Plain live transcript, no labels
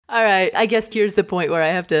All right. I guess here's the point where I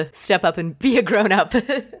have to step up and be a grown-up.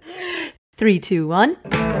 3, 2, 1.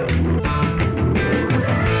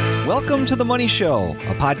 Welcome to The Money Show,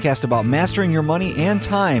 a podcast about mastering your money and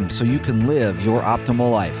time so you can live your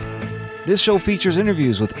optimal life. This show features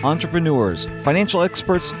interviews with entrepreneurs, financial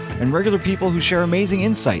experts, and regular people who share amazing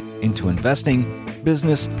insight into investing,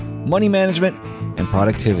 business, money management, and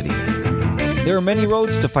productivity. There are many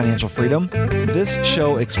roads to financial freedom. This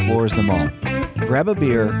show explores them all. Grab a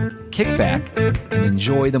beer, kick back, and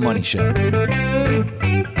enjoy The Money Show.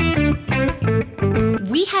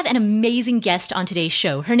 We have an amazing guest on today's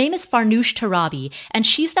show. Her name is Farnoosh Torabi, and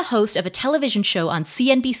she's the host of a television show on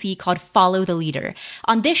CNBC called Follow the Leader.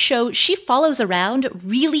 On this show, she follows around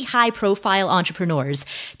really high-profile entrepreneurs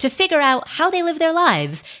to figure out how they live their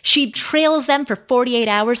lives. She trails them for 48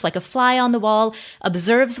 hours like a fly on the wall,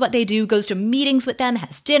 observes what they do, goes to meetings with them,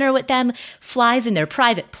 has dinner with them, flies in their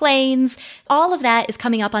private planes. All of that is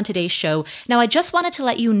coming up on today's show. Now, I just wanted to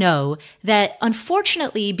let you know that,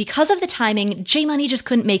 unfortunately, because of the timing, J Money just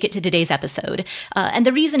couldn't make it to today's episode. And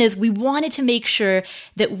the reason is we wanted to make sure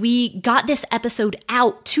that we got this episode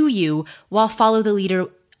out to you while Follow the Leader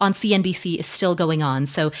on CNBC is still going on.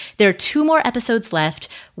 So there are 2 more episodes left,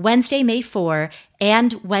 Wednesday, May 4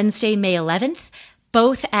 and Wednesday, May 11th.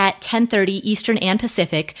 Both at 10:30 Eastern and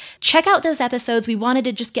Pacific. Check out those episodes. We wanted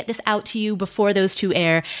to just get this out to you before those 2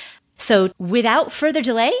 air. So without further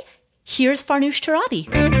delay, here's Farnoosh Torabi.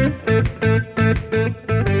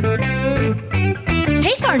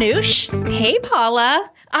 Hey, Farnoosh. Hey, Paula.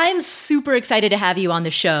 I'm super excited to have you on the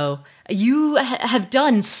show. You have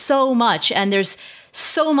done so much, and there's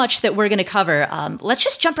so much that we're going to cover. Let's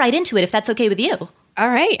just jump right into it, if that's okay with you. All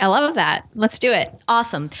right. I love that. Let's do it.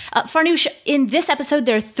 Awesome. Farnoosh, in this episode,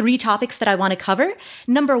 there are 3 topics that I want to cover.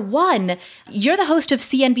 Number 1, you're the host of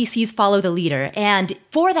CNBC's Follow the Leader. And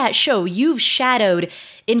for that show, you've shadowed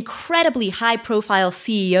incredibly high-profile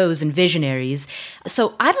CEOs and visionaries.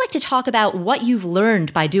 So I'd like to talk about what you've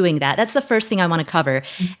learned by doing that. That's the first thing I want to cover.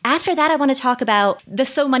 After that, I want to talk about the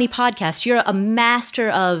So Money podcast. You're a master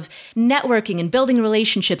of networking and building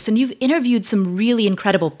relationships, and you've interviewed some really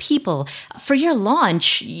incredible people. For your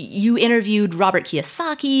launch, you interviewed Robert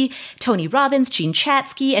Kiyosaki, Tony Robbins, Gene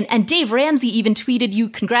Chatsky, and Dave Ramsey even tweeted you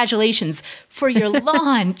congratulations for your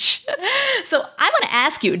launch. So I want to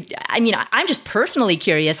ask you, I'm just personally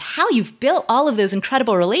curious how you've built all of those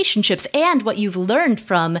incredible relationships and what you've learned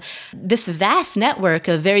from this vast network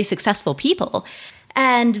of very successful people.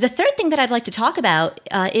 And the third thing that I'd like to talk about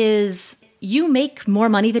is you make more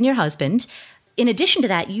money than your husband. In addition to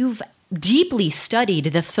that, you've deeply studied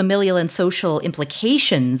the familial and social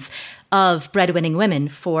implications of breadwinning women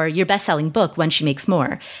for your best-selling book, When She Makes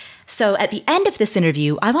More. So at the end of this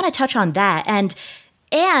interview, I want to touch on that.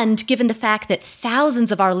 And given the fact that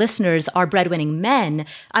thousands of our listeners are breadwinning men,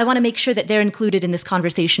 I want to make sure that they're included in this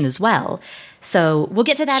conversation as well. So we'll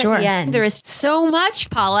get to that at the end. There is so much,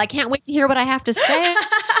 Paula. I can't wait to hear what I have to say.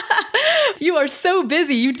 You are so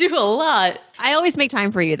busy. You do a lot. I always make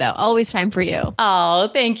time for you, though. Always time for you. Oh,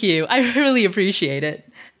 thank you. I really appreciate it.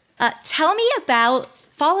 Tell me about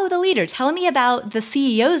Follow the Leader. Tell me about the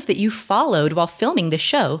CEOs that you followed while filming the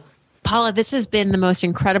show. Paula, this has been the most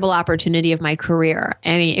incredible opportunity of my career.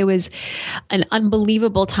 I mean, it was an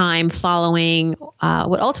unbelievable time following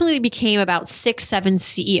what ultimately became about 6, 7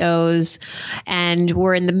 CEOs. And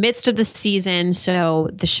we're in the midst of the season. So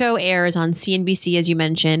the show airs on CNBC, as you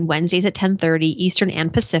mentioned, Wednesdays at 10:30 Eastern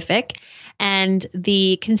and Pacific. And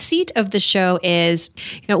the conceit of the show is,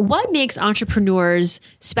 what makes entrepreneurs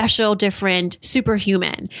special, different,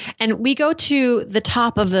 superhuman? And we go to the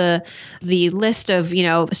top of the list of,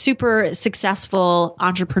 super successful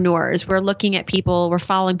entrepreneurs. We're looking at people, we're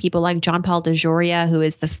following people like John Paul DeJoria, who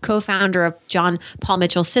is the co-founder of John Paul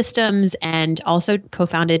Mitchell Systems and also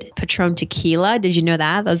co-founded Patron Tequila. Did you know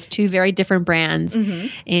that? Those 2 very different brands. Mm-hmm.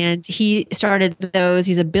 And he started those.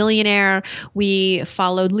 He's a billionaire. We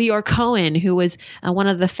followed Leor Cohen, who was one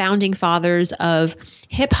of the founding fathers of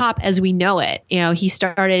hip hop as we know it. He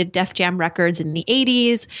started Def Jam Records in the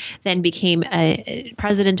 80s, then became a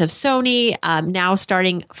president of Sony, now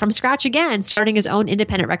starting from scratch again, starting his own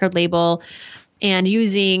independent record label and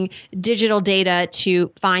using digital data to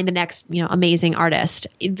find the next, amazing artist.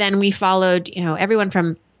 Then we followed, everyone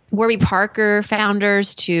from Warby Parker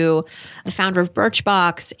founders to the founder of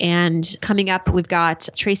Birchbox. And coming up, we've got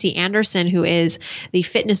Tracy Anderson, who is the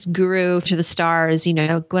fitness guru to the stars,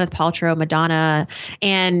 Gwyneth Paltrow, Madonna,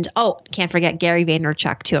 and can't forget Gary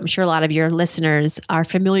Vaynerchuk too. I'm sure a lot of your listeners are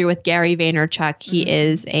familiar with Gary Vaynerchuk. He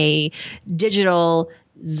is a digital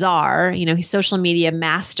czar. He's social media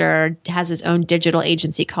master, has his own digital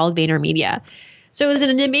agency called VaynerMedia. So it was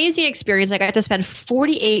an amazing experience. I got to spend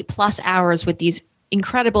 48 plus hours with these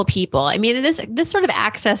incredible people. I mean, this sort of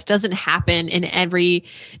access doesn't happen in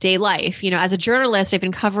everyday life. As a journalist, I've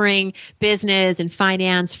been covering business and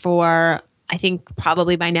finance for, I think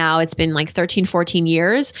probably by now it's been like 13, 14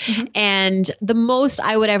 years. Mm-hmm. And the most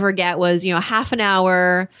I would ever get was, half an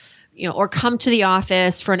hour, or come to the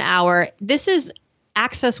office for an hour. This is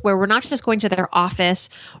access where we're not just going to their office,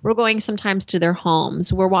 we're going sometimes to their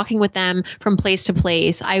homes. We're walking with them from place to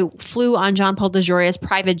place. I flew on John Paul DeJoria's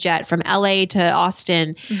private jet from LA to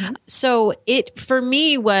Austin. Mm-hmm. So it, for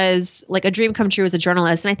me, was like a dream come true as a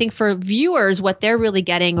journalist. And I think for viewers, what they're really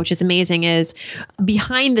getting, which is amazing, is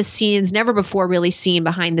behind the scenes, never before really seen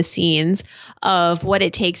behind the scenes of what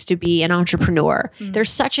it takes to be an entrepreneur. Mm-hmm. There's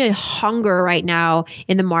such a hunger right now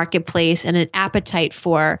in the marketplace and an appetite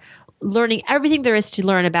for learning everything there is to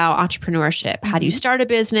learn about entrepreneurship. How do you start a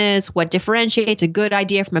business? What differentiates a good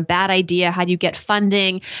idea from a bad idea? How do you get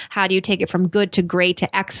funding? How do you take it from good to great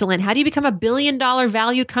to excellent? How do you become $1 billion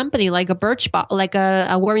valued company like a like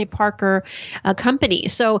a Warby Parker company?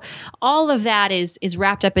 So all of that is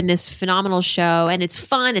wrapped up in this phenomenal show, and it's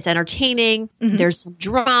fun. It's entertaining. Mm-hmm. There's some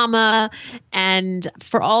drama, and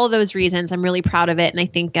for all of those reasons, I'm really proud of it. And I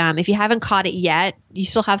think if you haven't caught it yet, you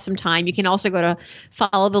still have some time. You can also go to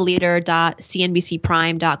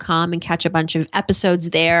followtheleader.cnbcprime.com and catch a bunch of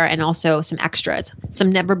episodes there, and also some extras, some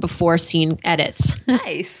never before seen edits.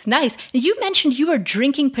 Nice. You mentioned you were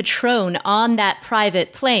drinking Patron on that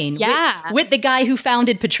private plane. Yeah. With the guy who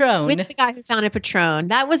founded Patron.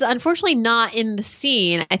 That was unfortunately not in the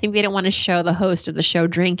scene. I think they didn't want to show the host of the show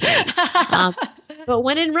drinking. But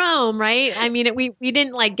when in Rome, right? I mean, we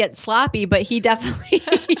didn't like get sloppy, but he definitely,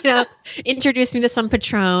 introduced me to some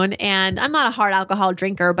Patron. And I'm not a hard alcohol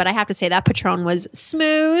drinker, but I have to say that Patron was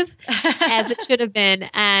smooth as it should have been.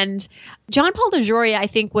 And John Paul DeJoria, I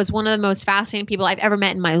think, was one of the most fascinating people I've ever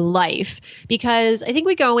met in my life, because I think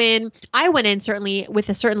I went in certainly with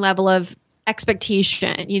a certain level of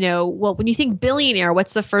expectation. Well, when you think billionaire,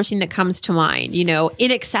 what's the first thing that comes to mind?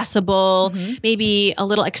 Inaccessible, maybe a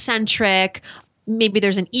little eccentric. Maybe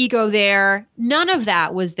there's an ego there. None of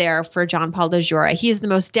that was there for John Paul DeJoria. He is the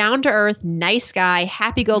most down-to-earth, nice guy,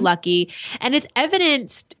 happy-go-lucky. And it's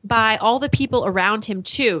evidenced by all the people around him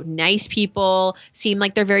too. Nice people, seem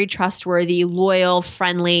like they're very trustworthy, loyal,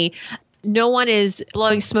 friendly. No one is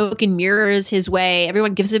blowing smoke and mirrors his way.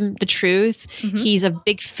 Everyone gives him the truth. Mm-hmm. He's a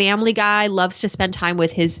big family guy, loves to spend time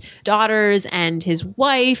with his daughters and his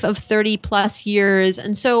wife of 30 plus years.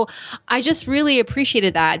 And so I just really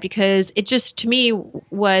appreciated that, because it just, to me,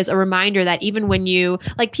 was a reminder that even when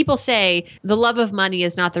people say the love of money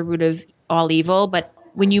is not the root of all evil, but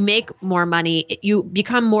when you make more money, you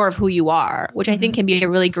become more of who you are, which I think can be a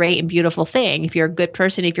really great and beautiful thing. If you're a good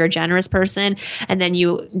person, if you're a generous person, and then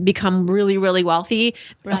you become really, really wealthy,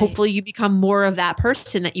 right, hopefully you become more of that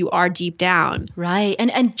person that you are deep down. Right.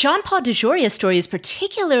 And John Paul DeJoria's story is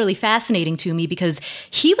particularly fascinating to me because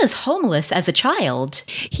he was homeless as a child.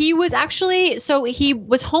 He was homeless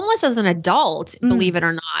as an adult, believe it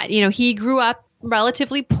or not. He grew up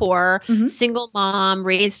relatively poor, single mom,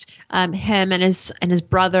 raised him and his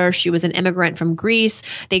brother. She was an immigrant from Greece.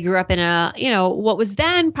 They grew up in what was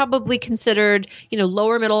then probably considered,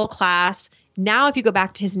 lower middle class. Now, if you go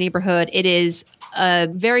back to his neighborhood, it is a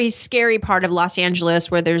very scary part of Los Angeles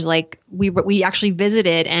where there's we actually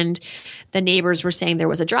visited, and the neighbors were saying there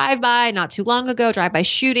was a drive-by not too long ago, drive-by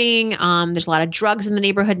shooting. There's a lot of drugs in the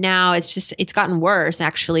neighborhood now. It's gotten worse,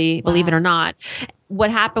 actually, believe it or not. What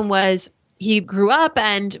happened was, he grew up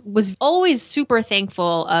and was always super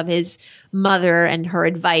thankful of his mother and her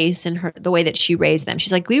advice and the way that she raised them.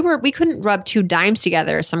 She's like, we couldn't rub two dimes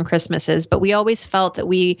together some Christmases, but we always felt that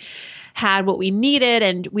we had what we needed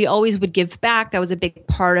and we always would give back. That was a big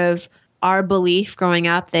part of our belief growing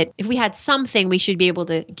up, that if we had something, we should be able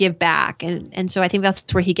to give back. And so I think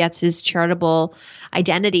that's where he gets his charitable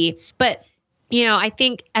identity. But, I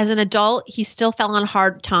think as an adult, he still fell on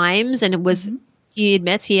hard times, and it was he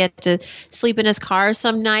admits he had to sleep in his car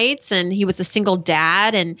some nights, and he was a single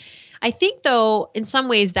dad. And I think, though, in some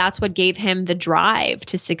ways, that's what gave him the drive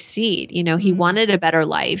to succeed. He wanted a better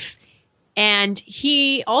life. And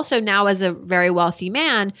he also now, as a very wealthy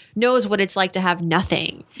man, knows what it's like to have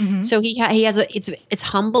nothing. Mm-hmm. So he has it's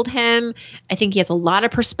humbled him. I think he has a lot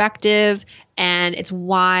of perspective, and it's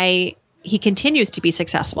why he continues to be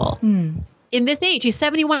successful. In this age, he's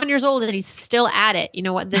 71 years old and he's still at it.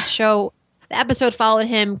 This show, the episode followed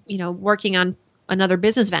him, working on another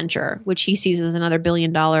business venture, which he sees as another $1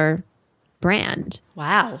 billion brand.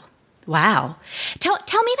 Wow.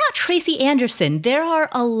 Tell me about Tracy Anderson. There are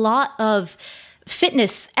a lot of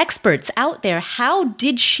fitness experts out there. How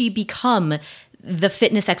did she become the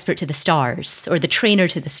fitness expert to the stars or the trainer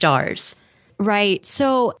to the stars? Right.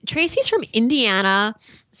 So Tracy's from Indiana,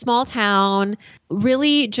 small town,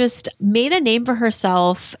 really just made a name for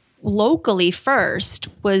herself locally first,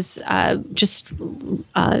 was just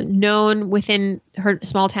known within her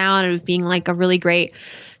small town of being like a really great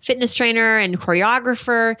fitness trainer and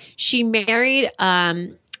choreographer. She married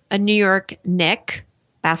a New York Knicks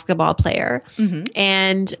basketball player,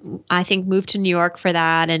 and I think moved to New York for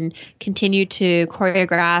that and continued to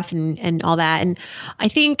choreograph and all that. And I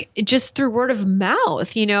think just through word of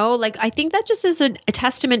mouth, like I think that just is a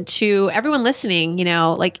testament to everyone listening,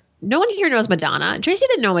 like no one here knows Madonna. Tracy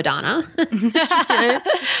didn't know Madonna.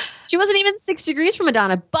 She wasn't even 6 degrees from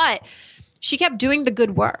Madonna, but she kept doing the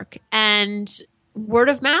good work, and word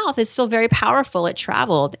of mouth is still very powerful. It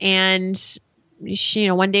traveled, and she,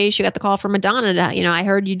 one day she got the call from Madonna to, I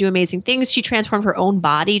heard you do amazing things. She transformed her own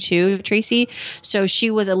body too, Tracy. So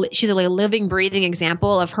she's a living, breathing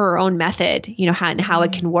example of her own method, how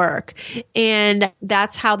it can work. And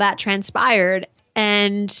that's how that transpired.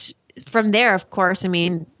 And from there, of course,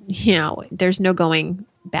 there's no going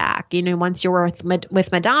back. Once you're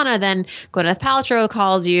with Madonna, then Gwyneth Paltrow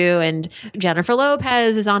calls you, and Jennifer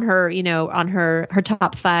Lopez is on her, on her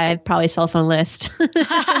top 5 probably cell phone list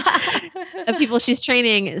of people she's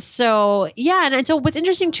training. So yeah, and so what's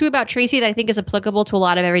interesting too about Tracy that I think is applicable to a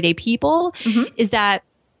lot of everyday people is that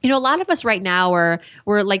a lot of us right now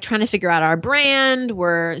we're like trying to figure out our brand.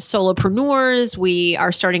 We're solopreneurs. We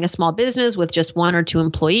are starting a small business with just 1 or 2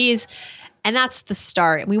 employees. And that's the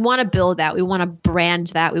start. We want to build that. We want to brand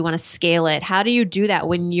that. We want to scale it. How do you do that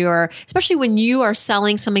especially when you are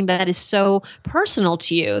selling something that is so personal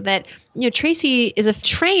to you? That, Tracy is a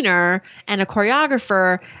trainer and a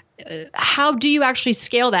choreographer. How do you actually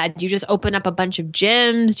scale that? Do you just open up a bunch of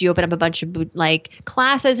gyms? Do you open up a bunch of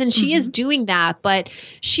classes? And she is doing that, but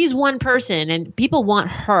she's one person and people want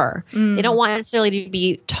her. They don't want necessarily to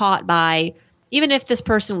be taught by, even if this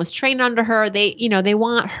person was trained under her, they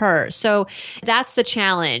want her. So that's the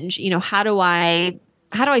challenge. How do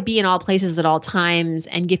I be in all places at all times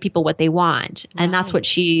and give people what they want? And that's what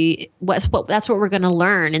that's what we're going to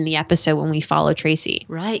learn in the episode when we follow Tracy.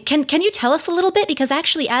 Right. Can you tell us a little bit? Because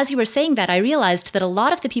actually, as you were saying that, I realized that a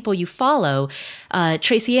lot of the people you follow,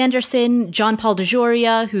 Tracy Anderson, John Paul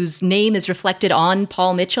DeJoria, whose name is reflected on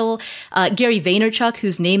Paul Mitchell, Gary Vaynerchuk,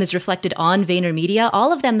 whose name is reflected on VaynerMedia,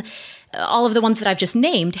 all of the ones that I've just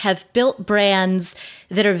named have built brands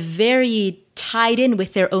that are very tied in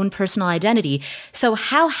with their own personal identity. So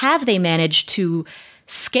how have they managed to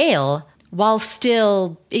scale while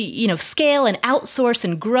still, scale and outsource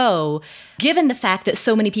and grow, given the fact that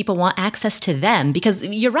so many people want access to them? Because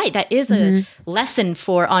you're right, that is a lesson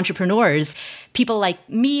for entrepreneurs, people like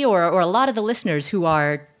me or a lot of the listeners who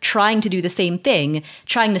are trying to do the same thing,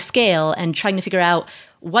 trying to scale and trying to figure out,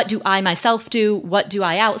 what do I myself do? What do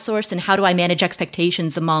I outsource? And how do I manage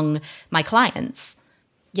expectations among my clients?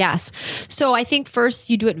 Yes. So I think first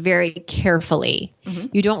you do it very carefully.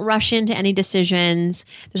 You don't rush into any decisions.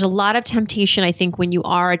 There's a lot of temptation, I think, when you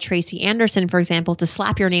are a Tracy Anderson, for example, to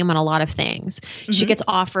slap your name on a lot of things. She gets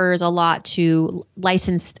offers a lot to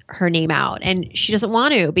license her name out, and she doesn't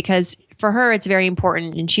want to, because for her, it's very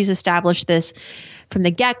important. And she's established this from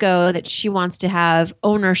the get-go that she wants to have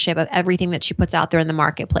ownership of everything that she puts out there in the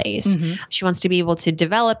marketplace. She wants to be able to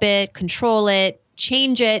develop it, control it,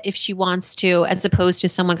 change it if she wants to, as opposed to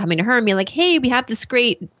someone coming to her and being like, hey, we have this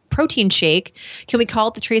great protein shake. Can we call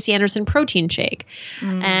it the Tracy Anderson protein shake?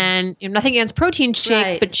 And nothing against protein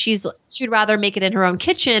shakes, but she'd rather make it in her own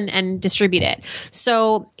kitchen and distribute it.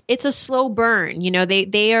 So it's a slow burn.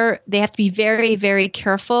 They have to be very, very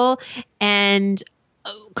careful and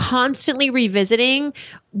constantly revisiting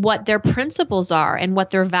what their principles are and what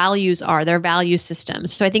their values are, their value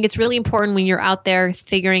systems. So I think it's really important when you're out there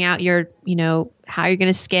figuring out your, how you're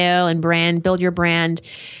going to scale and build your brand.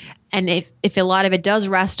 And if a lot of it does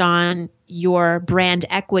rest on your brand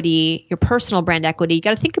equity, your personal brand equity, you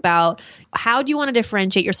got to think about, how do you want to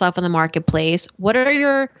differentiate yourself in the marketplace? What are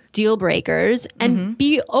your deal breakers? And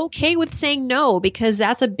be okay with saying no, because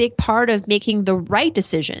that's a big part of making the right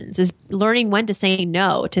decisions, is learning when to say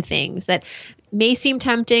no to things that may seem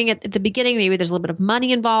tempting at the beginning. Maybe there's a little bit of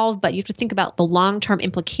money involved, but you have to think about the long-term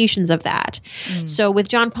implications of that. So with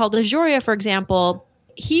John Paul DeJoria, for example,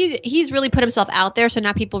 he's really put himself out there. So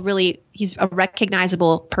now he's a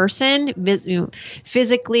recognizable person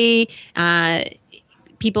physically.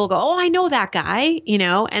 People go, oh, I know that guy,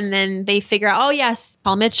 and then they figure out, oh yes,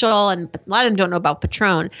 Paul Mitchell, and a lot of them don't know about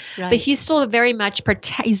Patron, but he's still very much,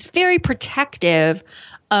 he's very protective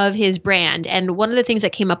of his brand. And one of the things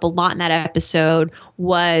that came up a lot in that episode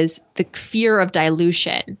was the fear of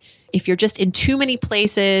dilution. if you're just in too many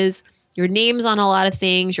places, your name's on a lot of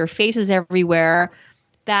things, your face is everywhere,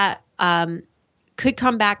 that could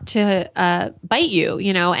come back to bite you,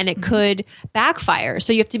 and it could backfire.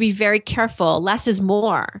 So you have to be very careful. Less is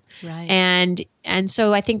more. Right. And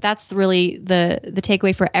so I think that's really the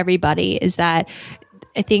takeaway for everybody, is that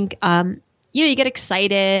I think, you get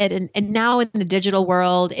excited, and now in the digital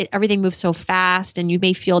world, everything moves so fast, and you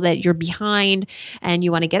may feel that you're behind and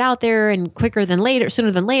you want to get out there and sooner than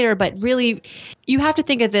later. But really, you have to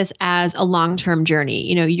think of this as a long-term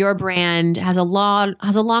journey. Your brand has a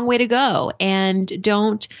long way to go, and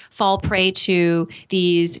don't fall prey to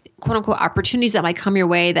these quote unquote opportunities that might come your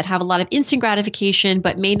way that have a lot of instant gratification,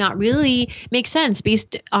 but may not really make sense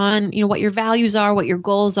based on, what your values are, what your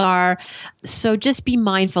goals are. So just be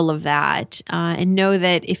mindful of that. And know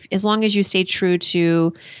that as long as you stay true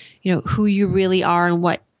to, who you really are and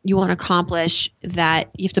what you want to accomplish, that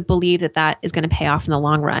you have to believe that is going to pay off in the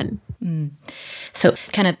long run. So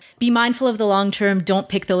kind of be mindful of the long term. Don't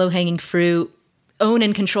pick the low-hanging fruit. Own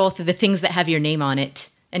and control through the things that have your name on it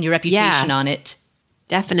and your reputation on it.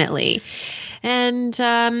 Definitely. And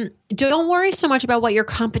don't worry so much about what your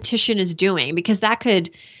competition is doing, because that could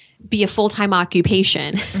be a full-time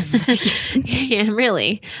occupation. Yeah,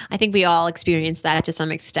 really. I think we all experience that to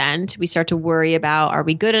some extent. We start to worry about, are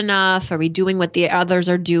we good enough? Are we doing what the others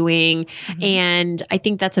are doing? And I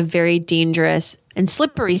think that's a very dangerous and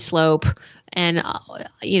slippery slope. And,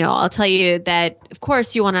 I'll tell you that, of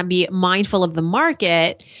course, you want to be mindful of the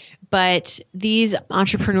market, but these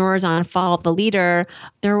entrepreneurs on Follow the Leader,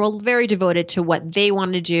 they're very devoted to what they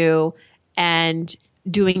want to do and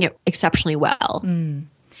doing it exceptionally well.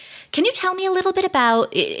 Can you tell me a little bit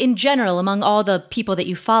about, in general, among all the people that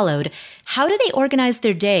you followed, how do they organize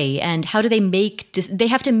their day, and how do they they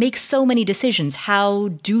have to make so many decisions? How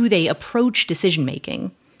do they approach decision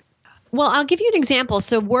making? Well, I'll give you an example.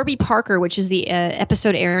 So Warby Parker, which is the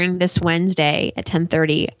episode airing this Wednesday at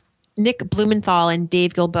 10:30, Nick Blumenthal and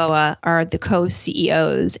Dave Gilboa are the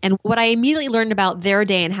co-CEOs. And what I immediately learned about their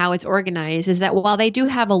day and how it's organized is that while they do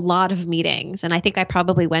have a lot of meetings, and I think I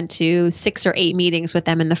probably went to 6 or 8 meetings with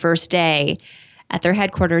them in the first day at their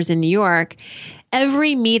headquarters in New York,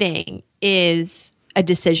 every meeting is a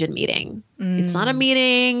decision meeting. It's not a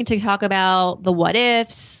meeting to talk about the what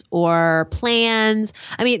ifs or plans.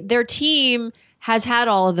 I mean, their team has had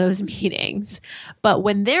all of those meetings. But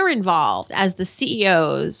when they're involved as the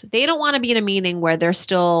CEOs, they don't want to be in a meeting where they're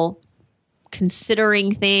still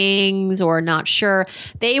considering things or not sure.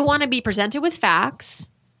 They want to be presented with facts.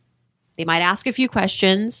 They might ask a few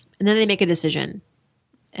questions, and then they make a decision.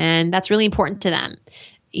 And that's really important to them.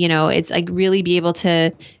 It's like really be able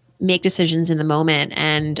to make decisions in the moment.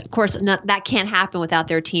 And of course, that can't happen without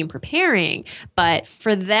their team preparing. But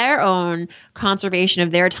for their own conservation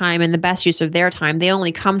of their time and the best use of their time, they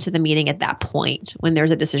only come to the meeting at that point when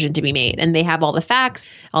there's a decision to be made. And they have all the facts,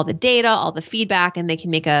 all the data, all the feedback, and they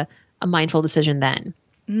can make a mindful decision then.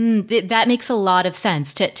 That makes a lot of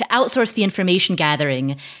sense, to outsource the information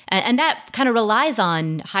gathering. And that kind of relies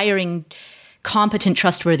on hiring competent,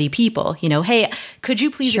 trustworthy people. Hey, could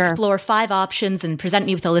you please explore 5 options and present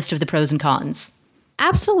me with a list of the pros and cons?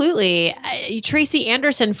 Absolutely. Tracy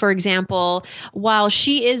Anderson, for example, while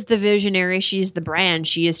she is the visionary, she's the brand,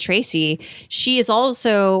 she is Tracy, she is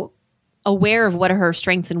also aware of what are her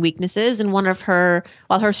strengths and weaknesses. And while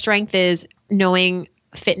her strength is knowing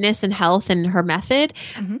fitness and health and her method,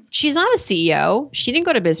 she's not a CEO. She didn't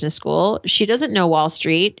go to business school. She doesn't know Wall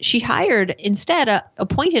Street. She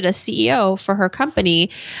appointed a CEO for her company,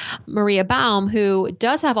 Maria Baum, who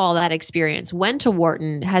does have all that experience, went to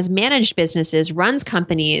Wharton, has managed businesses, runs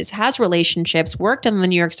companies, has relationships, worked on the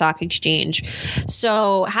New York Stock Exchange,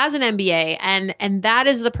 so has an MBA. And that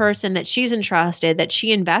is the person that she's entrusted, that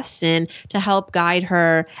she invests in to help guide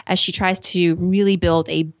her as she tries to really build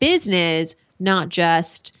a business, not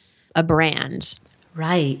just a brand.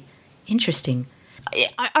 Right. Interesting.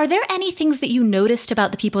 Are there any things that you noticed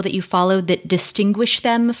about the people that you followed that distinguish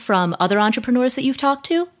them from other entrepreneurs that you've talked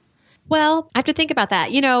to? Well, I have to think about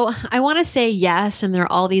that. I want to say yes, and there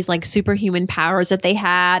are all these like superhuman powers that they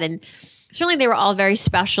had, and certainly they were all very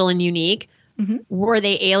special and unique. Were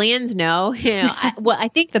they aliens? No. I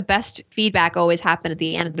think the best feedback always happened at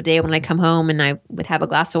the end of the day when I come home and I would have a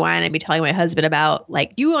glass of wine and I'd be telling my husband about,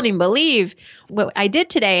 like, you won't even believe what I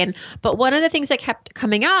did today. But one of the things that kept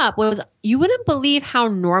coming up was, you wouldn't believe how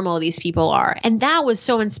normal these people are. And that was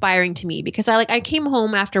so inspiring to me, because I came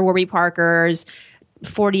home after Warby Parker's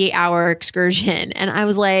 48-hour excursion and I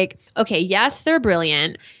was like, okay, yes, they're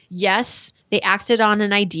brilliant. Yes, they acted on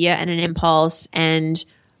an idea and an impulse and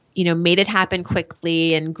made it happen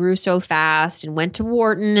quickly and grew so fast and went to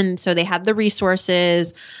Wharton. And so they had the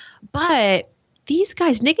resources, But these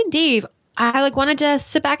guys, Nick and Dave, I wanted to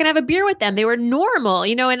sit back and have a beer with them. They were normal,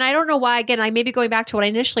 and I don't know why, again, I may be going back to what I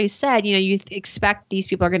initially said, you expect these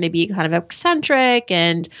people are going to be kind of eccentric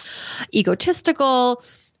and egotistical.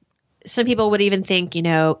 Some people would even think,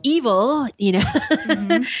 evil,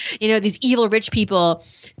 these evil rich people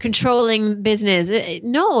controlling business.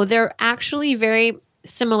 No, they're actually very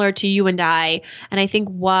similar to you and I. And I think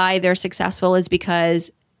why they're successful is because,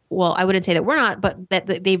 well, I wouldn't say that we're not, but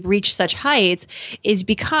that they've reached such heights is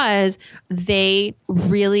because they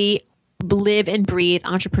really live and breathe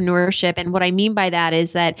entrepreneurship. And what I mean by that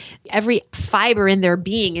is that every fiber in their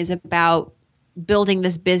being is about building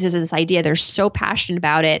this business and this idea. They're so passionate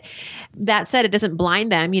about it. That said, it doesn't blind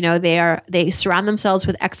them. They surround themselves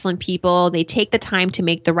with excellent people. They take the time to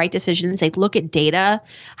make the right decisions. They look at data.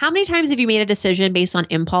 How many times have you made a decision based on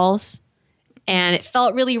impulse and it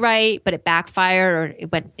felt really right, but it backfired or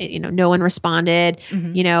it went, no one responded?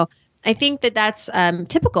 I think that that's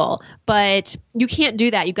typical, but you can't do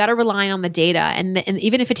that. You got to rely on the data. And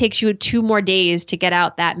even if it takes you 2 more days to get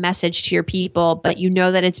out that message to your people, but you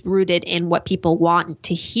know that it's rooted in what people want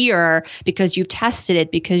to hear because you've tested it,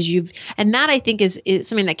 and that I think is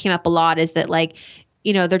something that came up a lot is that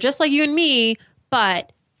they're just like you and me,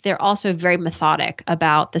 but they're also very methodic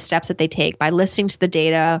about the steps that they take by listening to the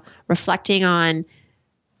data, reflecting on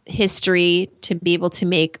history to be able to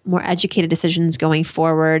make more educated decisions going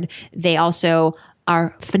forward. They also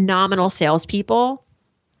are phenomenal salespeople.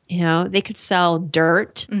 They could sell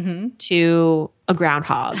dirt to a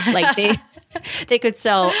groundhog. They could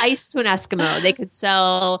sell ice to an Eskimo. They could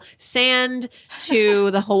sell sand to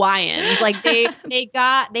the Hawaiians.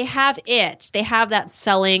 They have it. They have that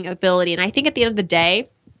selling ability. And I think at the end of the day,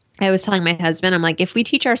 I was telling my husband, I'm like, if we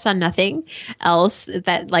teach our son nothing else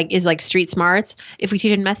that is street smarts, if we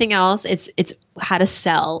teach him nothing else, it's how to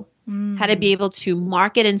sell, how to be able to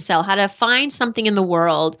market and sell, how to find something in the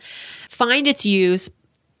world, find its use,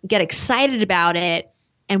 get excited about it,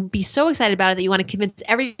 and be so excited about it that you want to convince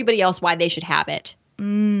everybody else why they should have it.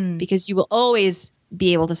 Because you will always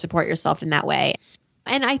be able to support yourself in that way.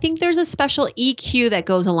 And I think there's a special EQ that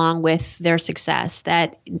goes along with their success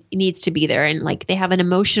that needs to be there. And they have an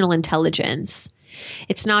emotional intelligence.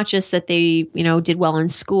 It's not just that they, did well in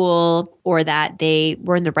school or that they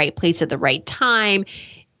were in the right place at the right time.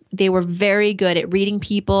 They were very good at reading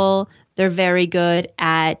people. They're very good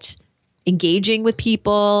at engaging with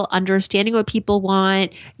people, understanding what people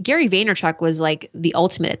want. Gary Vaynerchuk was the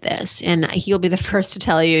ultimate at this. And he'll be the first to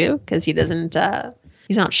tell you because he doesn't...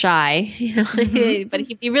 he's not shy, but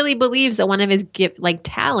he really believes that one of his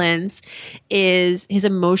talents is his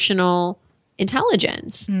emotional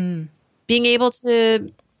intelligence. Being able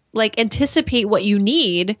to anticipate what you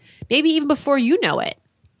need, maybe even before you know it.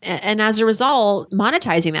 And as a result,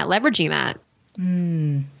 monetizing that, leveraging that.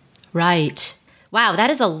 Right. Wow. That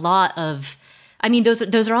is a lot of,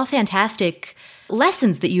 those are all fantastic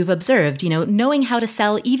lessons that you've observed, knowing how to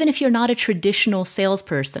sell, even if you're not a traditional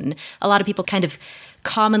salesperson. A lot of people kind of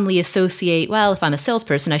commonly associate, well, if I'm a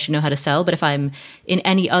salesperson, I should know how to sell. But if I'm in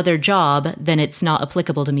any other job, then it's not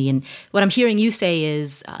applicable to me. And what I'm hearing you say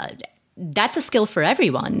is that's a skill for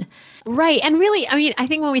everyone. Right. And really, I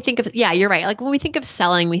think when we think of, you're right. When we think of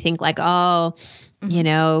selling, we think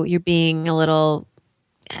you're being a little...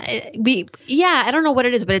 I don't know what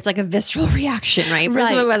it is, but it's a visceral reaction, right?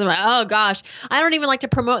 Right. I'm like, oh gosh, I don't even like to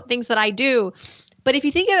promote things that I do. But if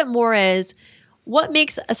you think of it more as what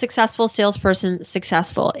makes a successful salesperson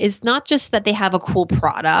successful is not just that they have a cool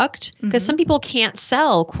product, because some people can't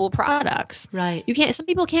sell cool products. Right. Some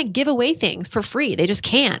people can't give away things for free. They just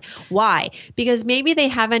can't. Why? Because maybe they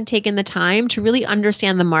haven't taken the time to really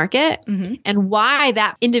understand the market and why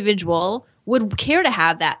that individual would care to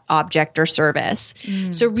have that object or service.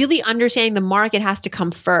 So really understanding the market has to come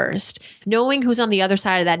first. Knowing who's on the other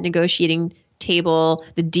side of that negotiating table,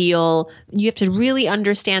 the deal. You have to really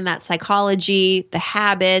understand that psychology, the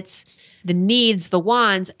habits, the needs, the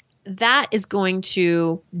wants. That is going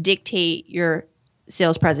to dictate your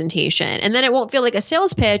sales presentation. And then it won't feel like a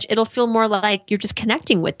sales pitch. It'll feel more like you're just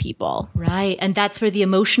connecting with people. Right. And that's where the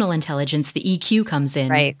emotional intelligence, the EQ comes in.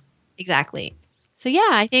 Right. Exactly. So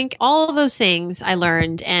I think all of those things I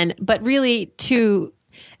learned, but really too,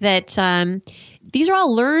 that these are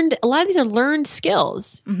all learned. A lot of these are learned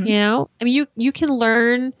skills. You can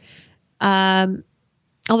learn.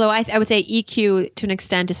 Although I would say EQ to an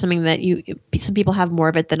extent is something that some people have more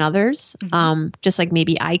of it than others. Just like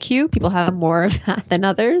maybe IQ, people have more of that than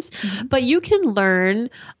others. But you can learn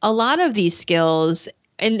a lot of these skills,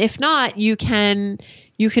 and if not, you can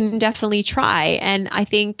definitely try. And I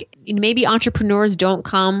think maybe entrepreneurs don't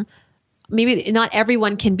come maybe not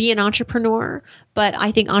everyone can be an entrepreneur, but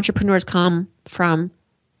I think entrepreneurs come from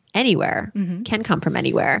anywhere, can come from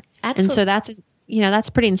anywhere. Absolutely. And so that's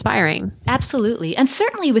pretty inspiring. Absolutely. And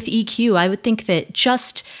certainly with EQ, I would think that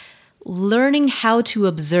just learning how to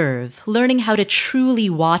observe, learning how to truly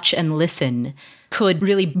watch and listen could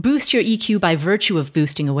really boost your EQ by virtue of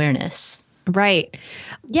boosting awareness. Right.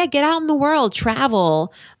 Yeah. Get out in the world,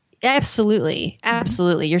 travel. Absolutely.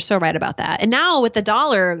 Absolutely. You're so right about that. And now with the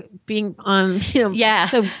dollar being on, so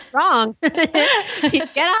strong,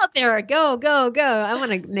 get out there, go, go, go. I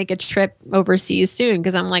want to make a trip overseas soon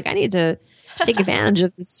because I'm like, I need to take advantage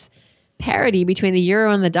of this parity between the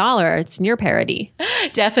euro and the dollar. It's near parity.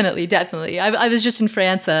 Definitely. I was just in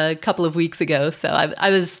France a couple of weeks ago, so I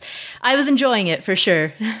was enjoying it for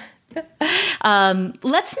sure.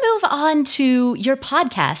 Let's move on to your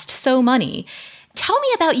podcast, So Money. Tell me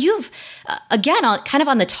about again, kind of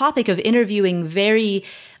on the topic of interviewing very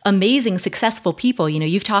amazing, successful people.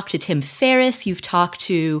 You've talked to Tim Ferriss, you've talked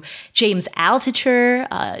to James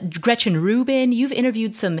Altucher, Gretchen Rubin. You've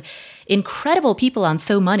interviewed some incredible people on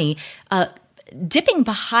So Money. Dipping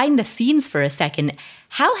behind the scenes for a second,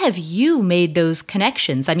 how have you made those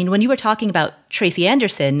connections? I mean, when you were talking about Tracy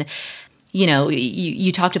Anderson,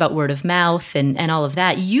 you talked about word of mouth and all of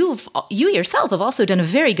that. You yourself have also done a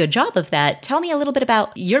very good job of that. Tell me a little bit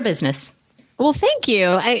about your business. Well, thank you.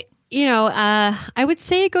 I would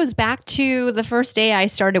say it goes back to the first day I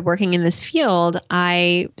started working in this field.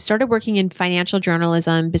 I started working in financial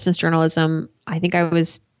journalism, business journalism. I think I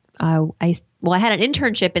was, I had an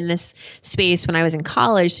internship in this space when I was in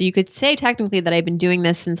college. So you could say technically that I've been doing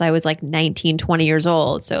this since I was like 19, 20 years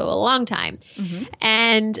old. So a long time.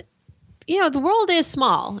 And the world is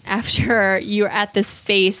small after you're at this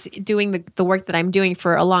space doing the work that I'm doing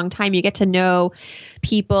for a long time. You get to know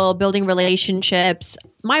people, building relationships.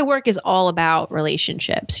 My work is all about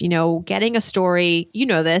relationships, getting a story,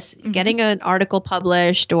 this, getting an article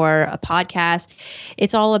published or a podcast.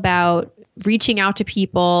 It's all about reaching out to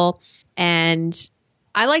people. And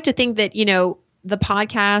I like to think that, the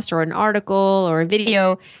podcast or an article or a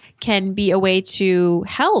video can be a way to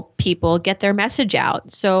help people get their message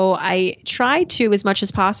out. So I try to, as much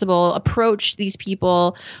as possible, approach these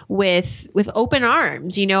people with open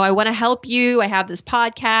arms. I want to help you. I have this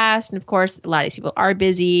podcast. And of course, a lot of these people are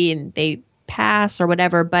busy and they pass or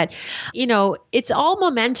whatever. But, it's all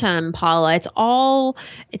momentum, Paula.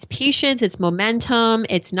 It's patience, it's momentum.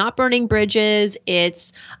 It's not burning bridges.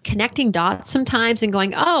 It's connecting dots sometimes and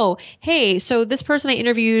going, oh, hey, so this person I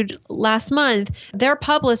interviewed last month, their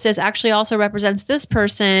publicist actually also represents this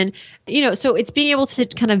person. So it's being able to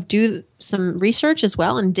kind of do some research as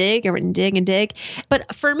well and dig.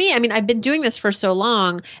 But for me, I've been doing this for so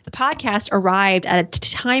long. The podcast arrived at a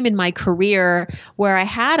time in my career where I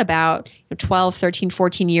had about 12, 13,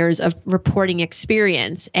 14 years of reporting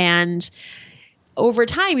experience. And over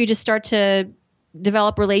time, you just start to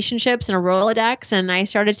develop relationships and a Rolodex. And I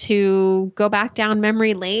started to go back down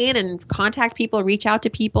memory lane and contact people, reach out to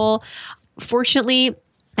people. Fortunately,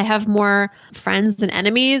 I have more friends than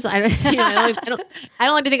enemies. I don't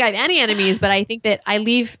like to think I have any enemies, but I think that I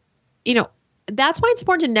leave, that's why it's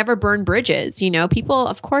important to never burn bridges. People,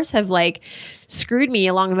 of course, have screwed me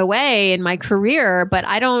along the way in my career, but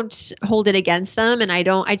I don't hold it against them. And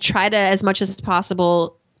I try to, as much as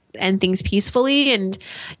possible, end things peacefully. And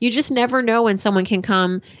you just never know when someone can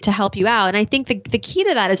come to help you out. And I think the key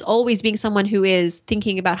to that is always being someone who is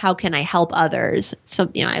thinking about how can I help others.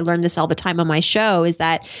 So, I learn this all the time on my show, is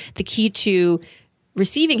that the key to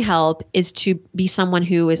receiving help is to be someone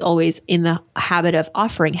who is always in the habit of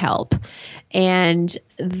offering help. And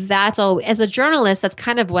that's all, as a journalist, that's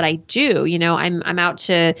kind of what I do. I'm out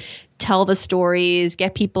to tell the stories,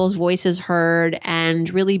 get people's voices heard,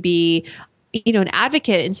 and really be an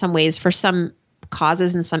advocate in some ways for some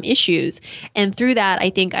causes and some issues. And through that, I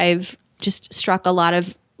think I've just struck a lot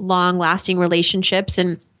of long-lasting relationships.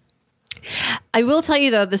 And I will tell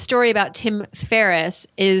you, though, the story about Tim Ferriss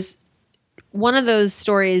is one of those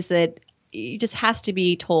stories that just has to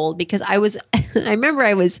be told, because I go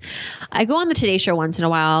on the Today Show once in a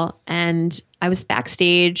while, and I was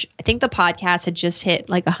backstage. I think the podcast had just hit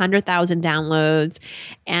 100,000 downloads,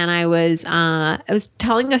 and I was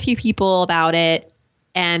telling a few people about it,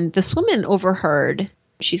 and this woman overheard.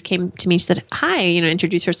 She came to me, she said, hi,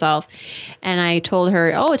 introduce herself. And I told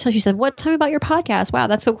her, she said, what? Tell me about your podcast. Wow,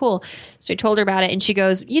 that's so cool. So I told her about it, and she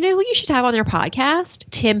goes, who you should have on their podcast?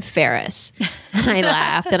 Tim Ferriss. And I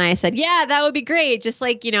laughed and I said, yeah, that would be great. Just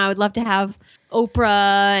I would love to have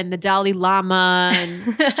Oprah and the Dalai Lama,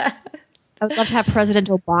 and I would love to have President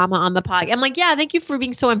Obama on the podcast. I'm like, yeah, thank you for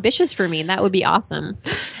being so ambitious for me. That would be awesome.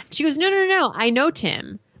 She goes, no. I know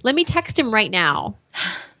Tim. let me text him right now.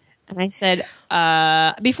 And I said,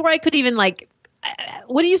 before I could even like,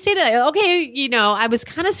 what do you say to that? Okay, I was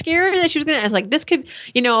kind of scared that she was going to, I was like, this could,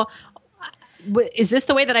 is this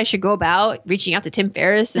the way that I should go about reaching out to Tim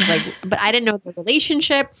Ferriss? It's like, but I didn't know the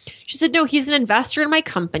relationship. She said, no, he's an investor in my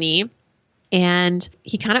company and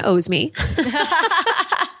he kind of owes me.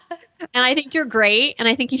 And I think you're great. And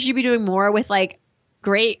I think you should be doing more with like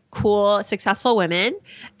great, cool, successful women.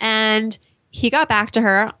 And he got back to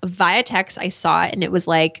her via text. I saw it and it was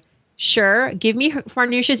like, sure, give me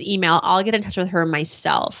Farnoosh's email. I'll get in touch with her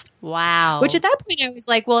myself. Wow. Which at that point I was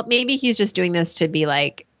like, well, maybe he's just doing this to be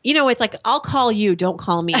like, it's like, I'll call you, don't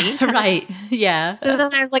call me. Right. Yeah. So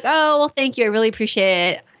then I was like, oh, well, thank you. I really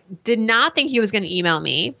appreciate it. Did not think he was going to email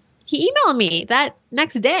me. He emailed me that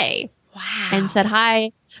next day. Wow. And said,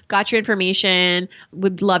 hi, got your information.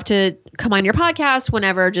 Would love to come on your podcast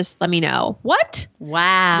whenever. Just let me know. What?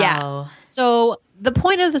 Wow. Yeah. So the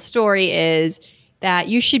point of the story is that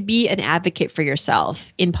you should be an advocate for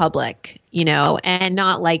yourself in public, and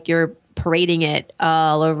not like you're parading it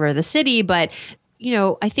all over the city. But,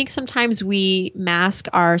 I think sometimes we mask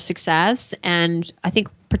our success. And I think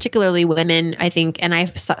particularly women, and I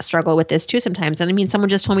struggle with this too sometimes. And I mean, someone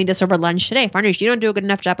just told me this over lunch today. Farnoosh, you don't do a good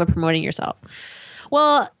enough job of promoting yourself.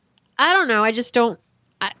 Well, I don't know. I just don't,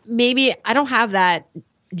 maybe I don't have that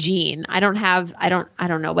gene. I don't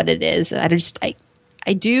know what it is. I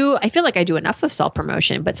feel like I do enough of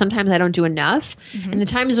self-promotion, but sometimes I don't do enough. Mm-hmm. And the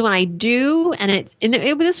times when I do,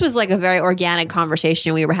 this was like a very organic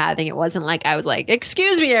conversation we were having. It wasn't like I was like,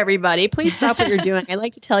 excuse me, everybody, please stop what you're doing. I'd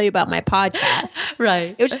like to tell you about my podcast.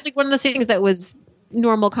 Right. It was just like one of those things that was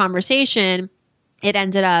normal conversation. It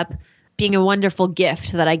ended up being a wonderful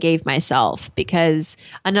gift that I gave myself because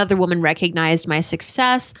another woman recognized my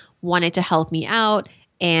success, wanted to help me out,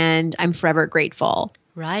 and I'm forever grateful.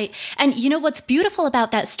 Right. And what's beautiful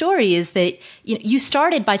about that story is that you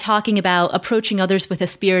started by talking about approaching others with a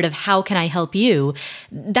spirit of how can I help you?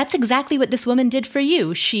 That's exactly what this woman did for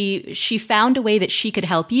you. She found a way that she could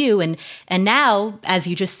help you. And now, as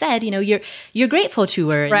you just said, you're grateful to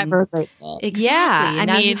her. Forever grateful. Exactly. Yeah. And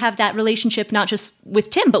now you have that relationship not just with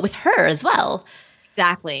Tim, but with her as well.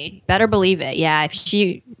 Exactly. Better believe it. Yeah. If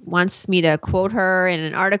she wants me to quote her in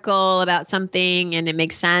an article about something and it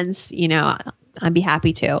makes sense, I'd be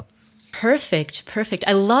happy to. Perfect.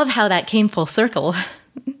 I love how that came full circle.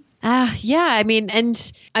 Yeah. I mean,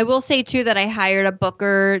 and I will say too that I hired a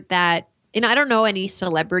booker that, I don't know any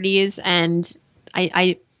celebrities, and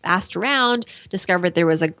I asked around, discovered there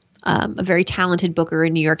was a very talented booker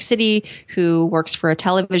in New York City who works for a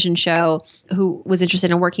television show who was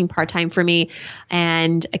interested in working part-time for me.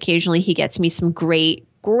 And occasionally he gets me some great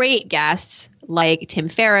guests like Tim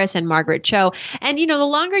Ferriss and Margaret Cho. And, the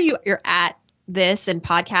longer you're at this and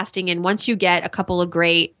podcasting, and once you get a couple of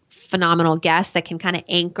great, phenomenal guests that can kind of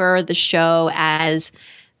anchor the show as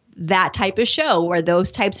that type of show where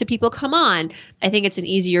those types of people come on, I think it's an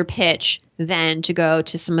easier pitch than to go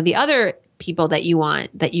to some of the other people that you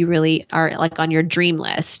want, that you really are like on your dream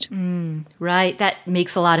list. Right. That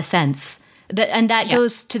makes a lot of sense. That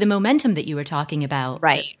goes to the momentum that you were talking about.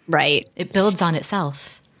 Right. It builds on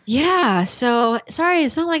itself. Yeah. So sorry,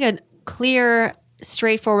 it's not like a clear,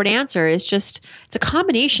 straightforward answer. It's a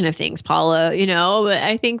combination of things, Paula.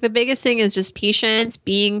 I think the biggest thing is just patience,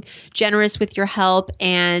 being generous with your help,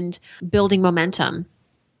 and building momentum.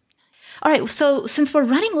 All right. So since we're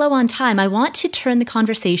running low on time, I want to turn the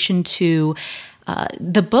conversation to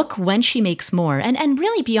the book, When She Makes More. And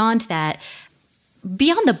really beyond that,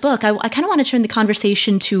 beyond the book, I kind of want to turn the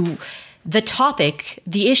conversation to the topic,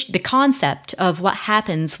 the concept of what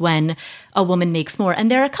happens when a woman makes more.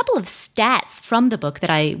 And there are a couple of stats from the book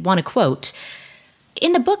that I want to quote.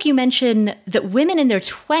 In the book, you mention that women in their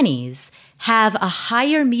 20s have a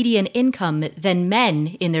higher median income than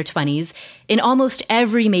men in their 20s in almost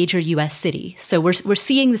every major U.S. city. So we're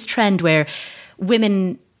seeing this trend where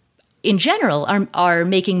women in general are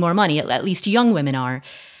making more money, at least young women are.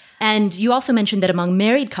 And you also mentioned that among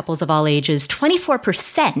married couples of all ages,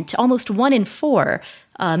 24%, almost 1 in 4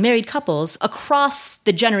 married couples across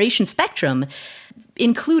the generation spectrum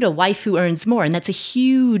include a wife who earns more. And that's a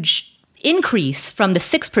huge increase from the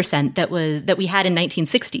 6% that we had in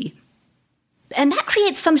 1960. And that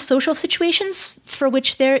creates some social situations for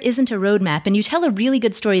which there isn't a roadmap. And you tell a really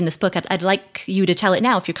good story in this book. I'd like you to tell it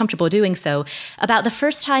now, if you're comfortable doing so, about the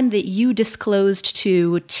first time that you disclosed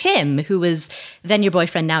to Tim, who was then your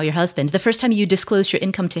boyfriend, now your husband, the first time you disclosed your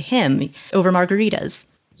income to him over margaritas.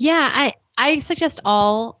 Yeah, I suggest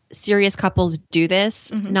all serious couples do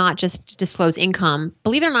this, not just disclose income.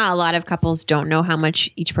 Believe it or not, a lot of couples don't know how much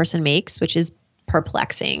each person makes, which is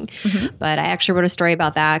perplexing. But I actually wrote a story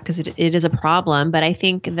about that because it is a problem. But I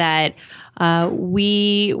think that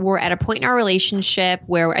we were at a point in our relationship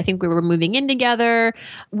where I think we were moving in together.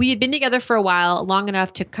 We had been together for a while, long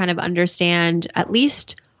enough to kind of understand at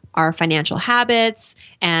least our financial habits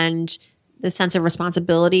and the sense of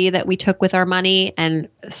responsibility that we took with our money. And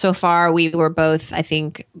so far we were both, I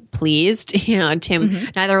think, pleased. Tim,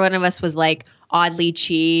 neither one of us was like oddly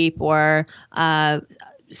cheap or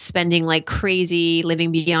spending like crazy,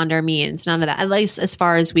 living beyond our means. None of that, at least as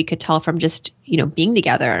far as we could tell from just, being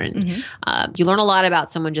together. And you learn a lot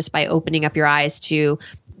about someone just by opening up your eyes to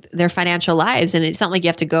their financial lives. And it's not like you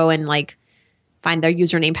have to go and like find their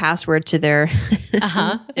username password to their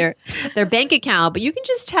their bank account, but you can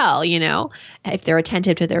just tell, if they're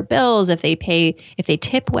attentive to their bills, if they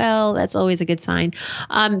tip well, that's always a good sign.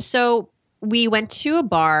 So we went to a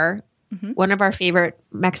bar, one of our favorite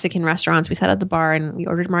Mexican restaurants. We sat at the bar and we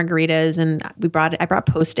ordered margaritas, and I brought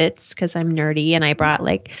Post-its because I'm nerdy, and I brought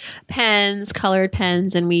like pens, colored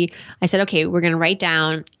pens. And I said, okay, we're going to write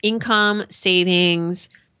down income, savings,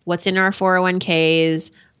 what's in our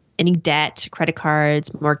 401ks, any debt, credit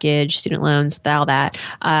cards, mortgage, student loans, all that.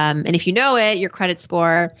 And if you know it, your credit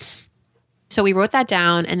score. So we wrote that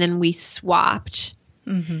down, and then we swapped.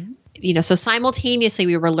 So simultaneously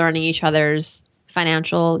we were learning each other's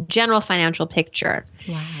general financial picture.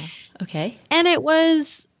 Wow. Okay. And it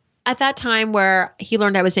was at that time where he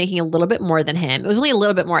learned I was making a little bit more than him. It was only a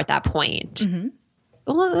little bit more at that point.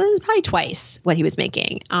 Well, it was probably twice what he was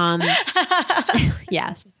making.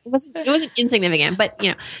 Yes, it wasn't insignificant, but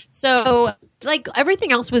so like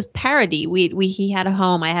everything else was parity. He had a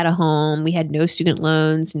home, I had a home. We had no student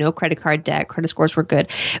loans, no credit card debt. Credit scores were good.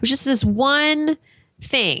 It was just this one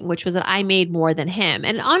thing, which was that I made more than him.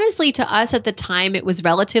 And honestly, to us at the time, it was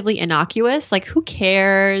relatively innocuous. Like, who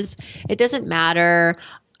cares? It doesn't matter.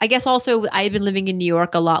 I guess also I had been living in New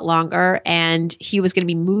York a lot longer, and he was going to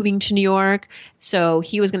be moving to New York. So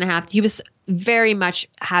he was very much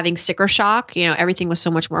having sticker shock. Everything was so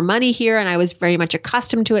much more money here, and I was very much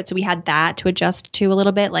accustomed to it. So we had that to adjust to a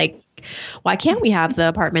little bit. Like, why can't we have the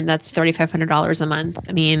apartment that's $3,500 a month?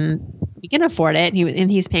 I mean, we can afford it.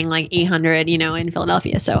 And he's paying like $800, in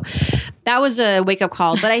Philadelphia. So that was a wake up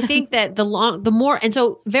call. But I think that and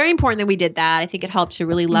so very important that we did that. I think it helped to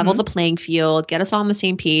really level the playing field, get us all on the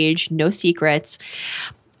same page, no secrets.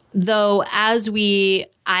 Though as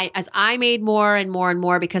I made more and more and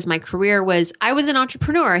more, because my career I was an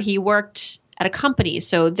entrepreneur. He worked at a company.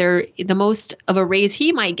 So the most of a raise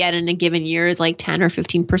he might get in a given year is like 10 or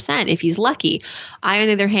 15% if he's lucky. I, on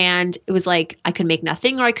the other hand, it was like I could make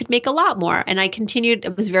nothing or I could make a lot more. And I continued. I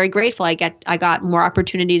was very grateful. I got more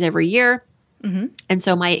opportunities every year. And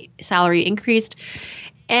so my salary increased.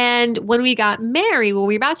 And when we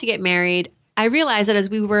were about to get married, I realized that as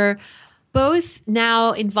we were both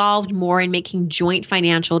now involved more in making joint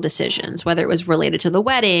financial decisions, whether it was related to the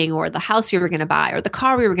wedding or the house we were going to buy or the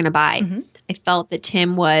car we were going to buy, I felt that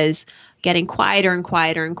Tim was getting quieter and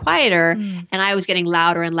quieter and quieter. And I was getting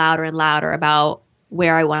louder and louder and louder about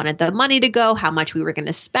where I wanted the money to go, how much we were going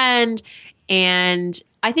to spend. And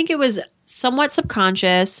I think it was somewhat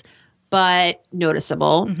subconscious, but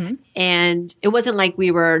noticeable. And it wasn't like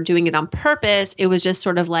we were doing it on purpose. It was just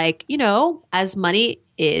sort of like, as money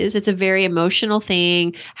is, it's a very emotional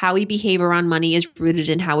thing. How we behave around money is rooted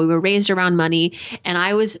in how we were raised around money. And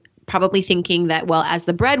I was probably thinking that, well, as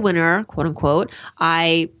the breadwinner, quote unquote,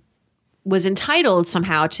 I was entitled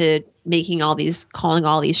somehow to calling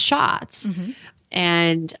all these shots.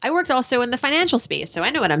 And I worked also in the financial space, so I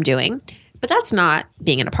know what I'm doing. But that's not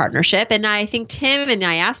being in a partnership. And I think Tim, and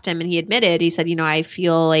I asked him, and he said, I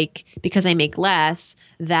feel like because I make less,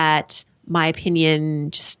 that my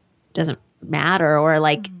opinion just doesn't matter. Or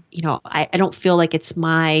like, I don't feel like it's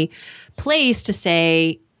my place to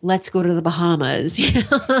say, let's go to the Bahamas,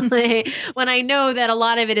 when I know that a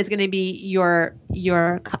lot of it is going to be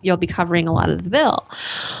you'll be covering a lot of the bill.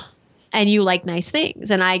 And you like nice things,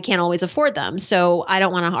 and I can't always afford them. So I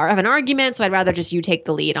don't want to have an argument. So I'd rather just you take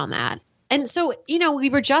the lead on that. And so, we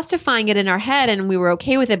were justifying it in our head and we were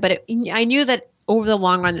okay with it. But I knew that over the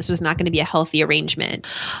long run, this was not going to be a healthy arrangement.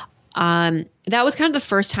 That was kind of the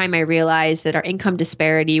first time I realized that our income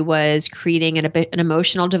disparity was creating an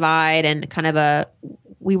emotional divide, and kind of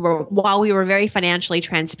while we were very financially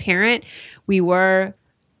transparent, we were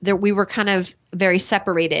kind of very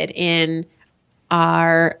separated in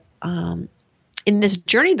our in this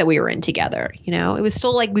journey that we were in together. It was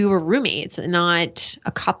still like we were roommates, not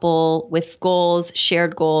a couple with goals,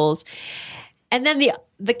 shared goals. And then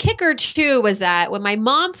the kicker too was that when my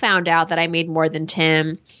mom found out that I made more than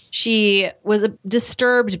Tim, she was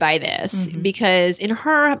disturbed by this because in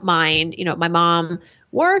her mind, my mom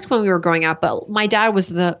worked when we were growing up, but my dad was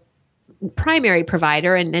the primary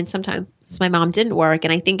provider, and sometimes my mom didn't work.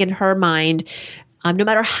 And I think in her mind, no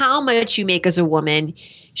matter how much you make as a woman,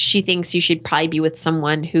 she thinks you should probably be with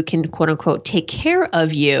someone who can, quote unquote, take care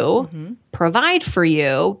of you, provide for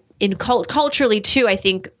you. In culturally too, I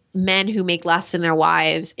think men who make less than their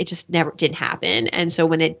wives, it just never didn't happen. And so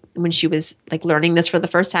when she was like learning this for the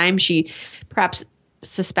first time, she perhaps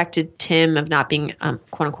suspected Tim of not being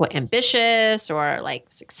quote unquote ambitious or like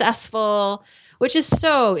successful, which is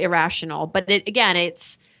so irrational. But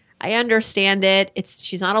I understand it.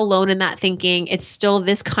 She's not alone in that thinking. It's still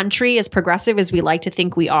this country, as progressive as we like to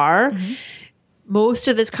think we are. Most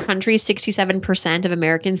of this country, 67% of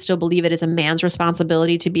Americans still believe it is a man's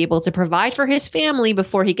responsibility to be able to provide for his family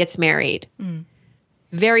before he gets married.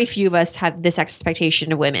 Very few of us have this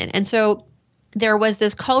expectation of women. And so there was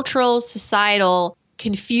this cultural, societal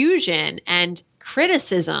confusion and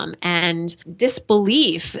criticism and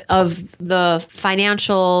disbelief of the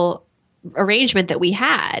financial arrangement that we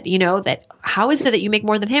had, that how is it that you make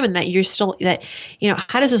more than him and that you're still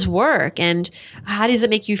how does this work? And how does it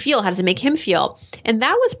make you feel? How does it make him feel? And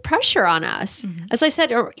that was pressure on us. As I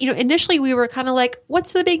said, initially we were kind of like,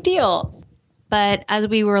 what's the big deal? But as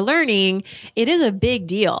we were learning, it is a big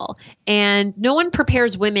deal. And no one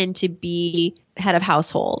prepares women to be head of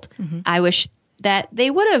household. I wish that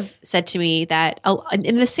they would have said to me that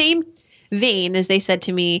in the same vein as they said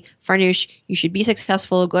to me, Farnoosh, you should be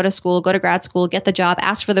successful, go to school, go to grad school, get the job,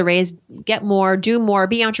 ask for the raise, get more, do more,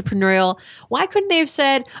 be entrepreneurial. Why couldn't they have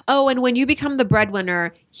said, oh, and when you become the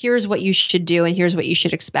breadwinner, here's what you should do and here's what you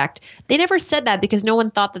should expect? They never said that because no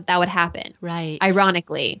one thought that would happen. Right.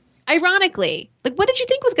 Ironically. Like, what did you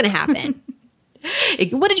think was going to happen?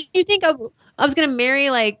 What did you think I was going to marry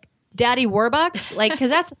like Daddy Warbucks? Like, because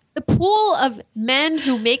that's the pool of men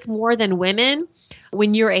who make more than women.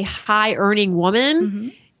 When you're a high earning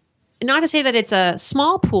woman, not to say that it's a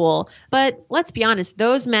small pool, but let's be honest,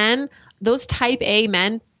 those men, those type A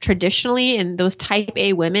men traditionally, and those type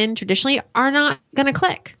A women traditionally are not going to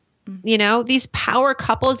click. These power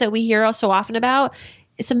couples that we hear so often about,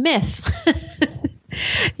 it's a myth.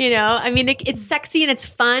 It's sexy and it's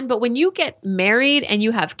fun, but when you get married and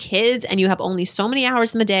you have kids and you have only so many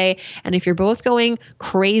hours in the day, and if you're both going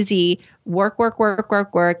crazy, work,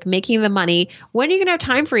 making the money, when are you going to have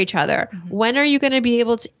time for each other? When are you going to be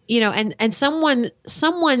able to, and someone,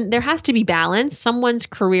 there has to be balance. Someone's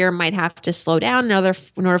career might have to slow down in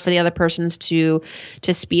order for the other person's to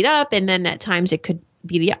speed up. And then at times it could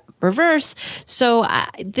be the reverse. So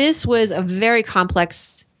this was a very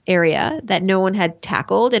complex area that no one had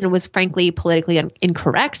tackled, and it was frankly politically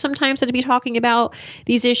incorrect sometimes to be talking about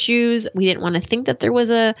these issues. We didn't want to think that there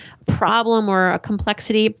was a problem or a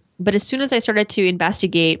complexity. But as soon as I started to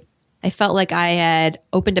investigate, I felt like I had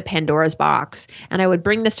opened a Pandora's box, and I would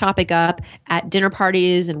bring this topic up at dinner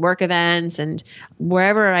parties and work events and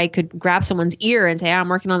wherever I could grab someone's ear and say, I'm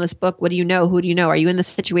working on this book. What do you know? Who do you know? Are you in this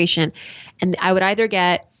situation? And I would either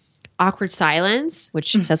get awkward silence,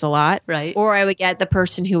 which says a lot, right? Or I would get the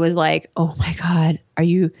person who was like, oh my God, are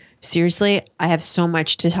you seriously? I have so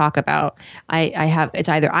much to talk about. It's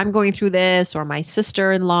either I'm going through this or my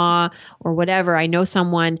sister-in-law or whatever. I know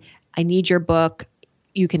someone, I need your book.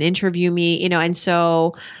 You can interview me, and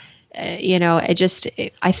so,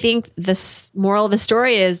 I think the moral of the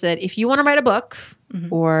story is that if you want to write a book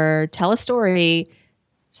or tell a story,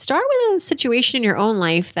 start with a situation in your own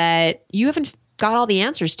life that you haven't got all the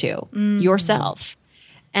answers to yourself.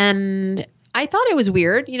 And I thought it was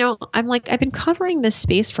weird. I'm like, I've been covering this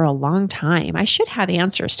space for a long time. I should have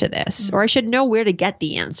answers to this, or I should know where to get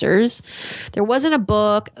the answers. There wasn't a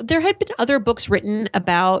book. There had been other books written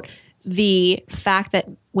about the fact that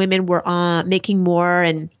women were making more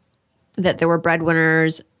and that there were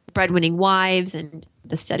breadwinning wives, and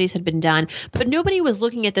the studies had been done. But nobody was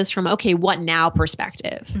looking at this from, okay, what now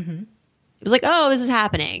perspective. It was like, oh, this is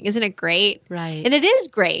happening. Isn't it great? Right. And it is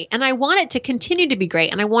great. And I want it to continue to be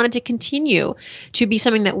great. And I want it to continue to be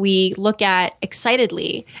something that we look at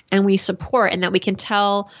excitedly and we support, and that we can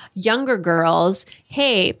tell younger girls,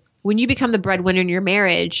 hey, when you become the breadwinner in your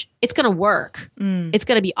marriage, it's going to work. It's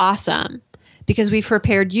going to be awesome because we've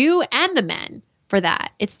prepared you and the men for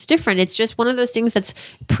that. It's different. It's just one of those things that's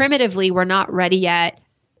primitively, we're not ready yet.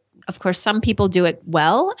 Of course, some people do it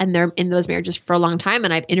well and they're in those marriages for a long time,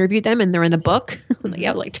 and I've interviewed them and they're in the book.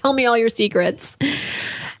 Like, tell me all your secrets.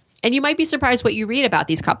 And you might be surprised what you read about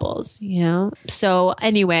these couples, So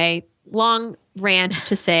anyway, long rant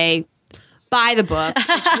to say, buy the book.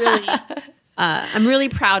 It's really I'm really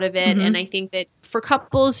proud of it. And I think that for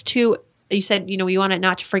couples to, you said, you want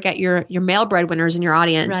not to forget your male breadwinners in your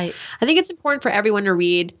audience. Right. I think it's important for everyone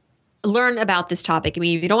to learn about this topic. I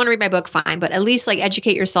mean, if you don't want to read my book, fine, but at least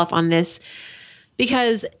educate yourself on this,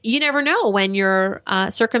 because you never know when your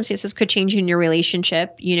circumstances could change in your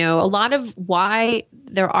relationship. A lot of why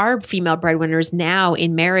there are female breadwinners now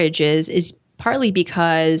in marriages is partly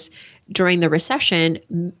because during the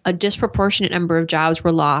recession, a disproportionate number of jobs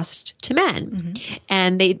were lost to men,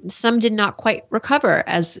 and some did not quite recover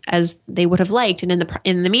as they would have liked. And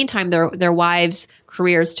in the meantime, their wives'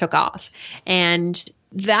 careers took off, and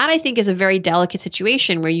that, I think, is a very delicate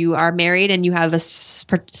situation where you are married and you have a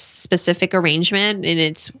specific arrangement, and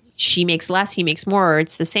it's she makes less, he makes more, or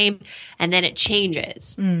it's the same, and then it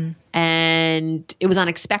changes. And it was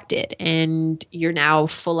unexpected, and you're now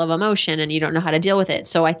full of emotion and you don't know how to deal with it.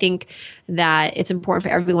 So I think that it's important for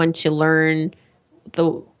everyone to learn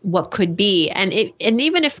what could be. And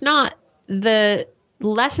even if not, the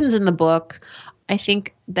lessons in the book, I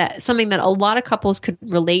think that something that a lot of couples could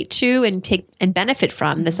relate to and take and benefit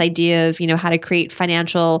from, this idea of, how to create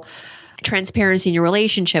financial transparency in your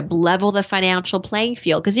relationship, level the financial playing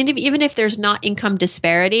field. Because even if there's not income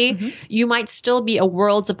disparity, you might still be a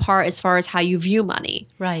worlds apart as far as how you view money,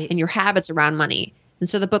 right, and your habits around money. And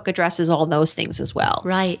so the book addresses all those things as well.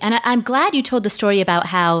 Right. And I'm glad you told the story about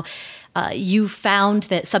how you found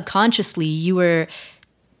that subconsciously you were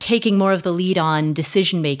taking more of the lead on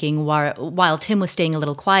decision-making while Tim was staying a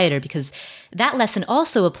little quieter, because that lesson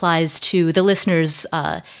also applies to the listeners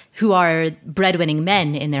who are breadwinning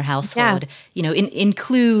men in their household. Yeah.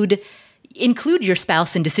 Include your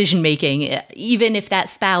spouse in decision-making, even if that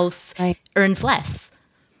spouse earns less.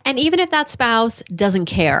 And even if that spouse doesn't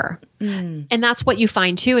care. And that's what you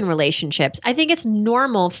find too in relationships. I think it's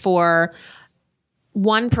normal for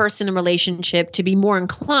one person in a relationship to be more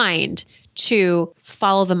inclined to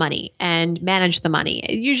follow the money and manage the money.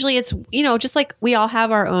 Usually it's, just like we all have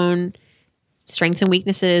our own strengths and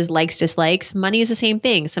weaknesses, likes, dislikes. Money is the same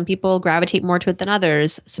thing. Some people gravitate more to it than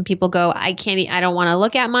others. Some people go, I don't want to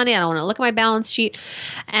look at money. I don't want to look at my balance sheet.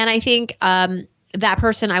 And I think that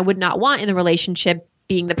person I would not want in the relationship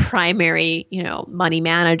being the primary, money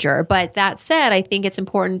manager. But that said, I think it's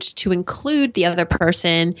important to include the other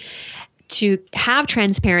person, to have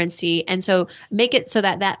transparency, and so make it so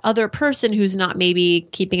that other person who's not maybe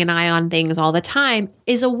keeping an eye on things all the time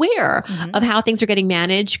is aware of how things are getting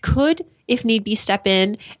managed, could, if need be, step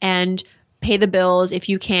in and pay the bills if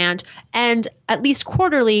you can't. And at least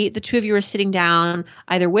quarterly, the two of you are sitting down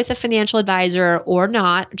either with a financial advisor or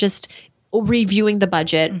not, just reviewing the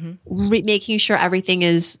budget, making sure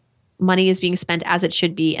money is being spent as it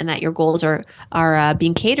should be, and that your goals are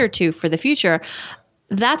being catered to for the future.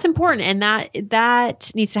 That's important, and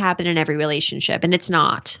that needs to happen in every relationship, and it's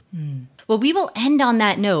not. Well, we will end on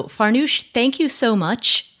that note. Farnoosh, thank you so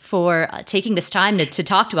much for taking this time to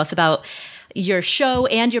talk to us about your show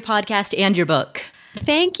and your podcast and your book.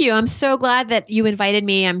 Thank you. I'm so glad that you invited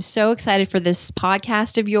me. I'm so excited for this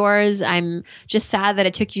podcast of yours. I'm just sad that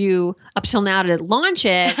it took you up till now to launch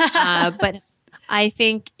it, but I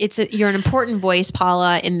think you're an important voice,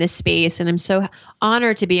 Paula, in this space, and I'm so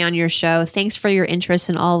honored to be on your show. Thanks for your interest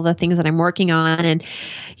in all the things that I'm working on. And,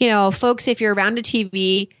 folks, if you're around a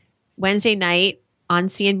TV Wednesday night on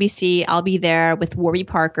CNBC, I'll be there with Warby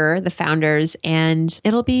Parker, the founders, and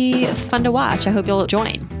it'll be fun to watch. I hope you'll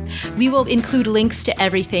join. We will include links to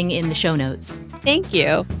everything in the show notes. Thank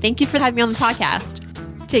you. Thank you for having me on the podcast.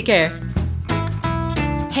 Take care.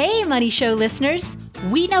 Hey, Money Show listeners.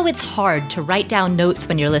 We know it's hard to write down notes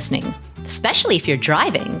when you're listening, especially if you're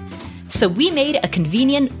driving. So we made a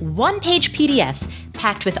convenient one-page PDF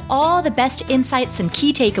packed with all the best insights and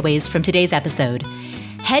key takeaways from today's episode.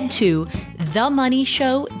 Head to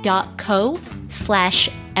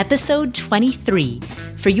themoneyshow.co/episode 23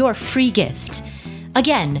 for your free gift.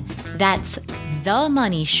 Again, that's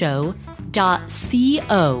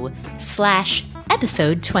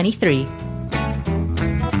themoneyshow.co/episode 23.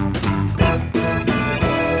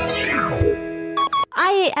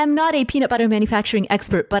 I am not a peanut butter manufacturing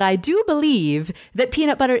expert, but I do believe that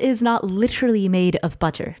peanut butter is not literally made of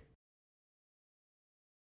butter.